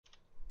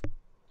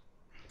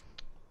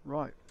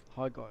Right,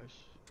 hi guys.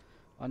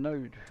 I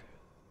know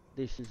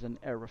this is an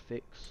error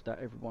fix that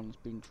everyone's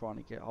been trying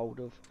to get hold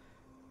of,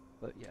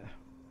 but yeah,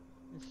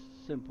 it's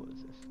simple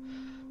as this.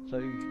 So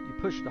you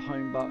push the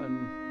home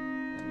button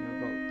and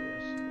you've got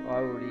this. I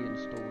already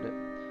installed it.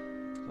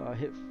 So I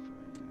hit,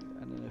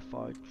 and then if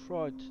I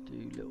try to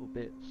do little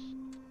bits,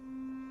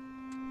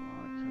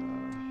 like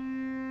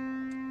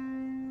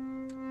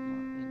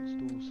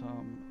install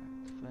some,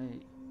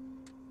 activate,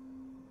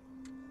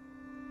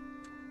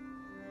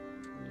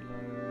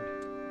 reload.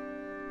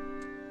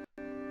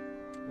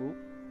 Oh,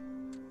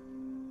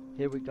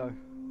 here we go.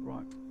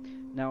 Right,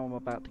 now I'm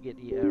about to get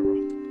the error.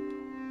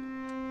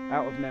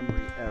 Out of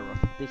memory error.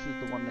 This is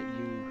the one that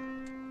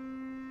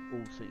you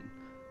all seen.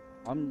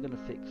 I'm gonna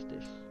fix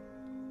this.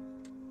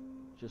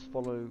 Just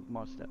follow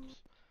my steps.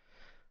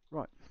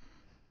 Right.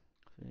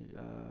 So,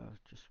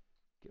 just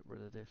get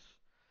rid of this.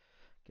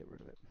 Get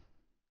rid of it.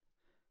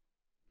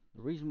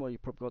 The reason why you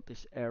probably got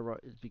this error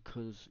is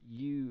because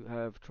you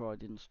have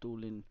tried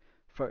installing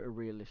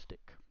photorealistic.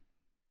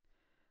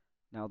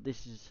 Now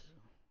this is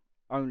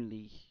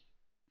only,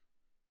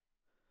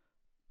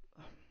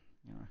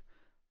 you know,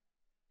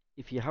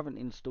 if you haven't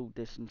installed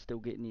this and still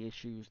getting the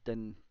issues,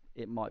 then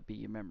it might be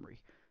your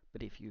memory.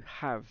 But if you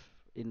have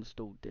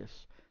installed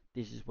this,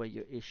 this is where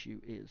your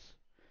issue is.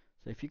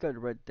 So if you go to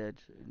Red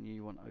Dead and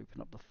you want to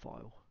open up the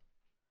file,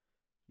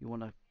 you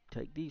want to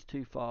take these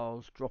two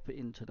files, drop it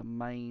into the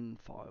main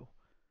file.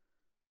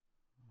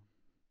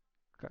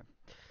 Okay.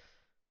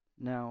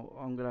 Now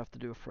I'm going to have to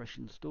do a fresh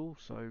install,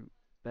 so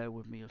bear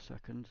with me a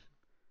second.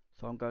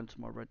 So I'm going to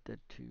my Red Dead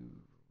 2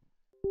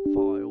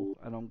 file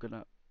and I'm going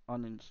to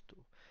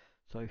uninstall.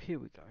 So here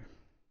we go.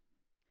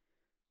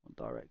 On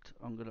direct,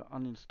 I'm going to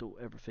uninstall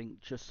everything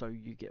just so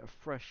you get a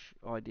fresh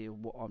idea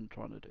of what I'm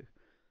trying to do.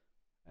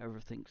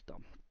 Everything's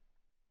done.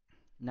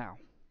 Now,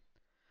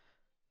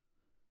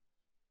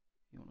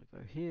 you want to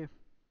go here.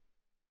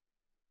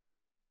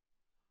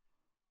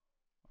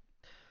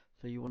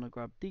 So you want to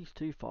grab these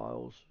two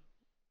files,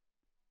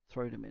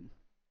 throw them in.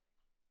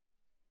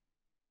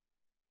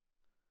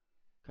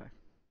 Okay.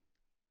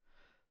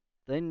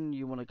 Then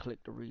you want to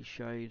click the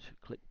reshade,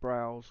 click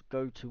browse,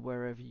 go to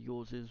wherever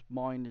yours is.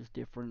 Mine is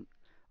different.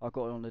 I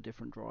got it on a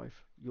different drive.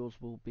 Yours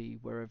will be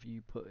wherever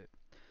you put it.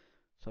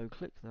 So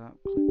click that,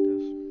 click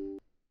this.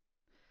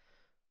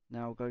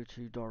 Now go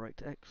to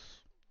DirectX,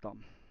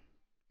 done.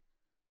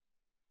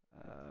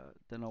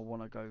 Then I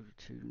want to go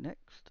to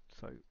next.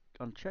 So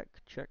uncheck,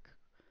 check,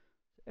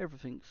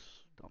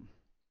 everything's done.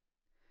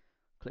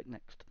 Click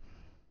next.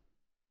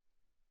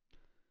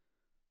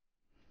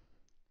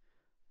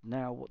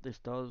 Now what this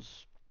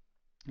does,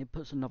 it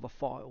puts another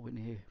file in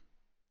here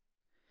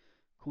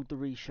called the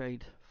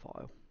reshade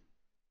file.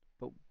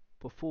 But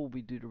before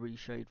we do the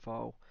reshade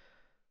file,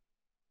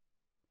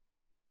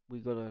 we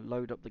got to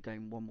load up the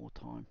game one more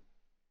time.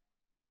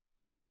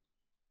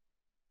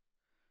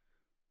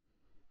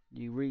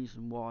 The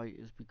reason why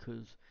is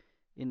because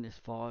in this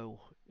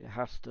file it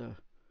has to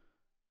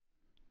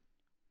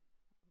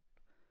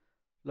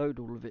load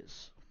all of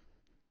its,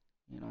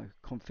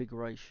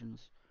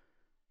 configurations.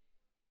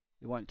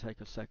 It won't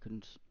take a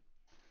second.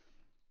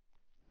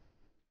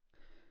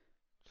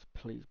 Just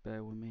please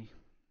bear with me.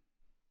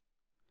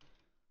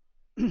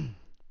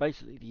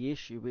 Basically the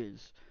issue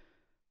is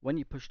when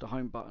you push the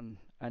home button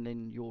and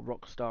then your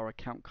Rockstar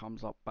account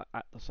comes up, but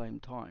at the same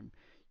time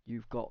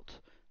you've got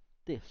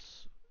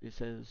this. It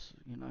says,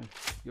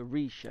 your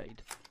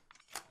reshade,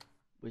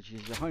 which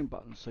is your home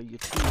button. So your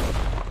two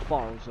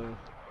files are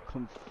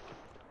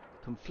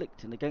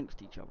conflicting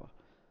against each other.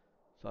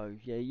 So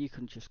yeah, you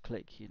can just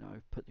click,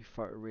 put the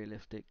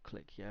photorealistic,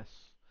 click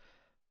yes,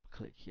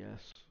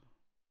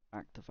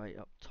 activate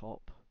up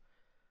top,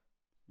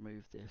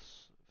 move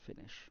this,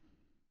 finish.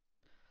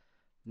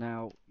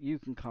 Now you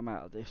can come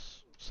out of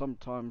this.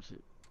 Sometimes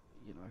it,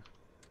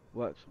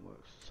 works and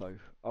works. So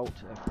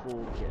Alt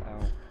F4, get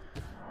out.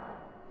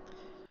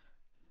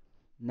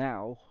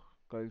 Now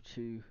go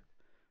to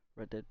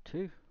Red Dead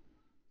 2.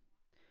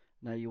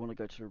 Now you want to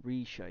go to the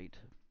reshade.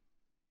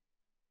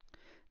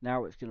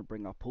 Now it's going to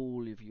bring up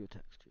all of your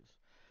textures.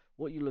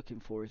 What you're looking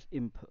for is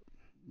input.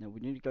 Now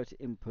when you go to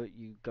input,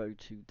 you go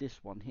to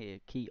this one here,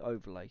 key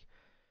overlay.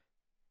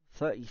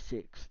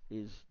 36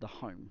 is the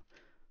home.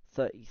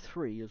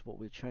 33 is what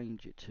we'll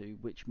change it to,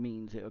 which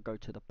means it'll go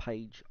to the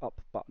page up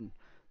button,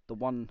 the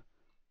one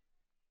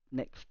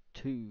next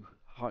to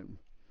home.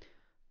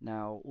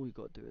 Now all you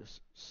got to do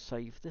is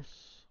save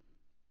this,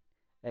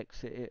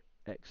 exit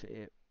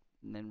it,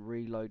 and then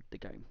reload the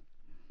game.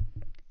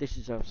 This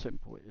is how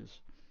simple it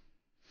is.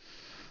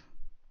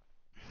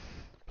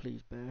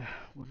 Please bear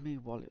with me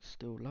while it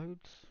still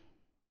loads.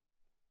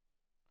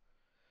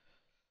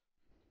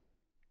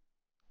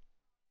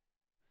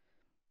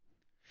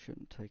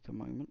 Shouldn't take a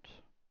moment.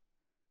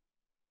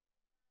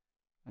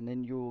 And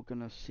then you're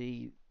gonna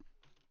see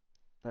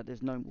that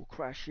there's no more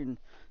crashing,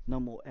 no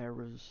more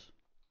errors.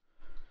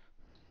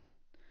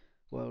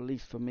 Well, at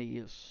least for me,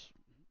 it's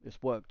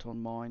worked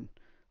on mine.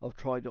 I've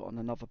tried it on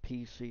another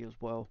PC as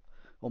well,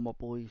 on my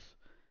boys,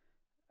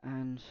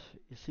 and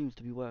it seems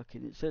to be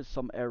working. It says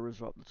some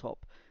errors are up the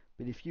top,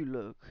 but if you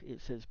look,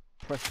 it says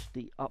press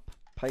the up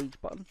page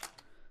button.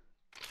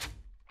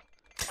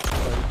 So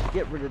to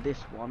get rid of this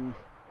one,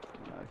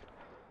 you know,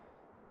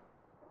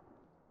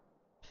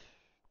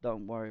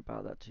 don't worry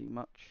about that too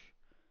much.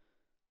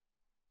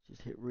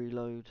 Just hit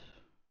reload,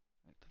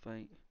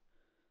 activate.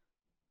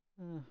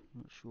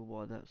 Not sure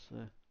why that's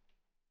there.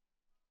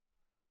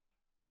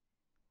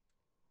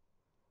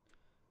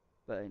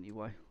 But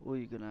anyway, all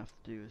you're going to have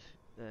to do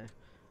is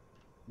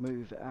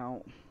move it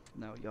out.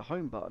 Now your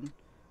home button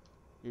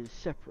is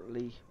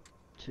separately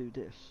to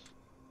this.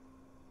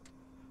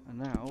 And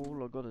now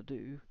all I've got to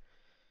do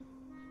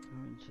is go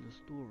into the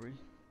story.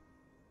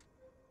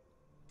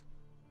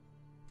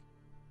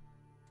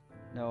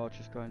 Now I'll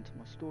just go into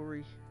my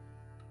story.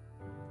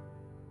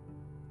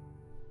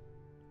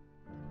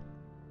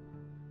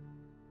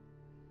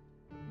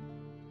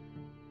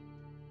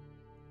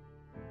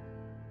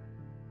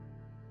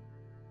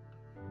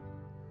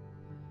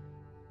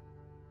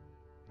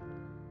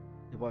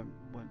 It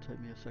won't take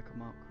me a second,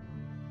 Mark.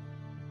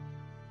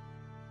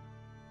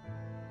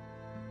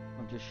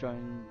 I'm just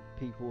showing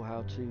people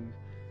how to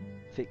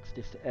fix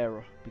this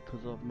error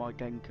because of my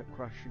game kept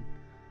crashing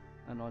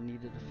and I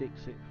needed to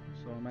fix it,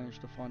 so I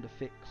managed to find a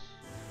fix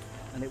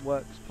and it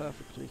works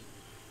perfectly.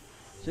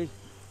 See?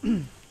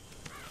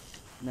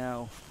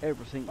 Now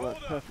everything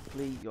works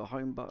perfectly. Your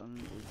home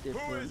button is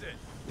different,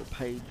 your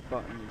page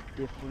button is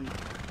different,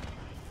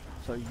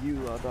 so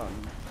you are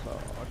done. So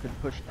I can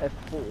push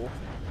F4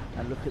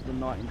 and look at the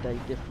night and day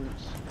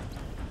difference.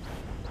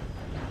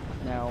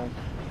 Now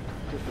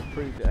just to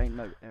prove it ain't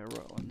no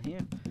error on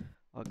here,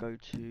 I'll go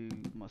to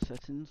my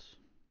settings,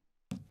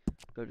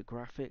 go to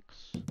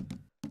graphics,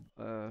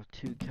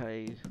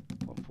 2K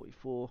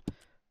 144.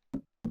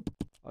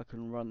 I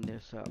can run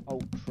this at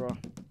ultra,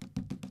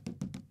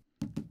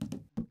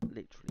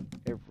 literally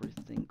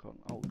everything on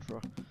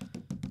ultra.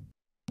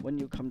 When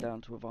you come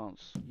down to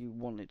advanced, you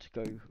want it to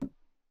go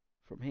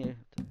from here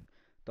to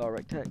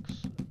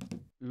DirectX,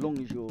 long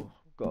as you've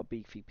got a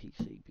beefy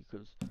PC,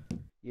 because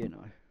you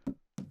know,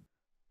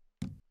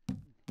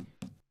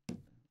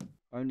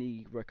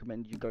 only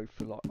recommend you go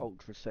for like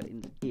ultra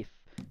settings if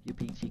your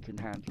PC can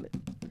handle it,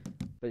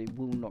 but it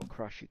will not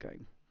crash your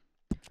game.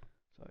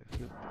 So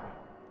here we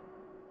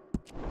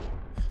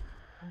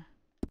go.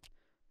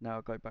 Now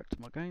I'll go back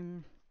to my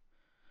game.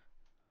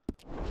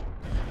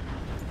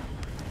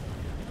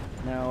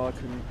 Now I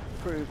can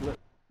prove, look,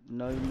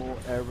 no more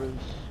errors,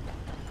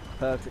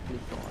 perfectly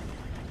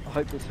fine. I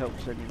hope this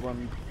helps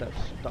anyone that's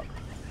stuck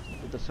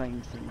with the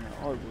same thing that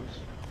I was.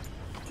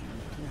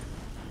 Yeah.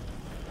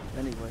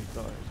 Anyway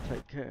guys,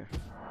 take care.